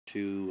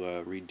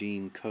to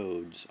redeem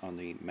codes on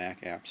the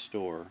Mac App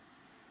Store.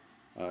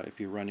 If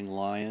you're running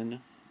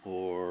Lion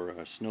or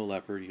Snow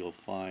Leopard, you'll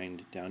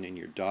find down in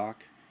your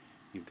dock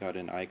you've got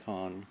an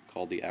icon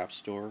called the App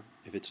Store.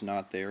 If it's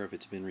not there, if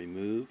it's been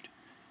removed,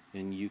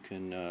 then you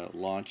can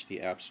launch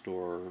the App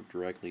Store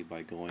directly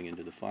by going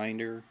into the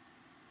Finder,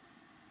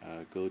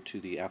 go to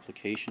the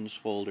Applications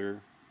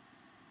folder,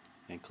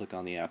 and click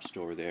on the App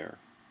Store there.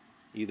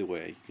 Either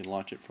way, you can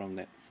launch it from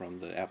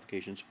the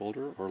Applications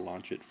folder or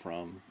launch it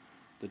from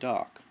the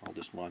dock. I'll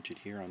just launch it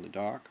here on the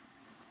dock.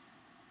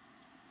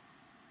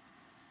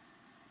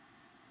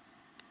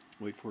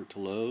 Wait for it to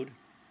load.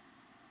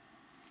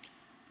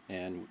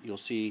 And you'll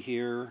see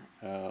here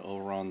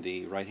over on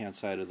the right hand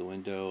side of the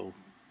window,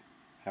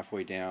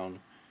 halfway down,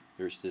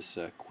 there's this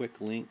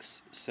quick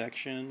links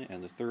section,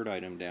 and the third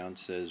item down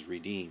says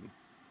redeem.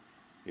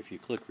 If you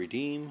click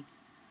redeem,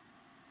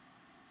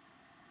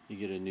 you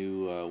get a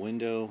new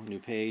window, new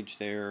page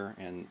there,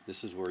 and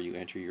this is where you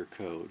enter your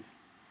code.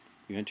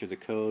 You enter the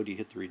code, you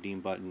hit the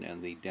redeem button,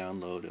 and the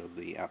download of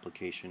the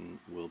application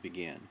will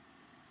begin.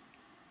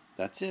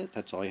 That's it.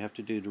 That's all you have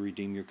to do to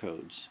redeem your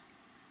codes.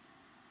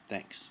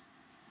 Thanks.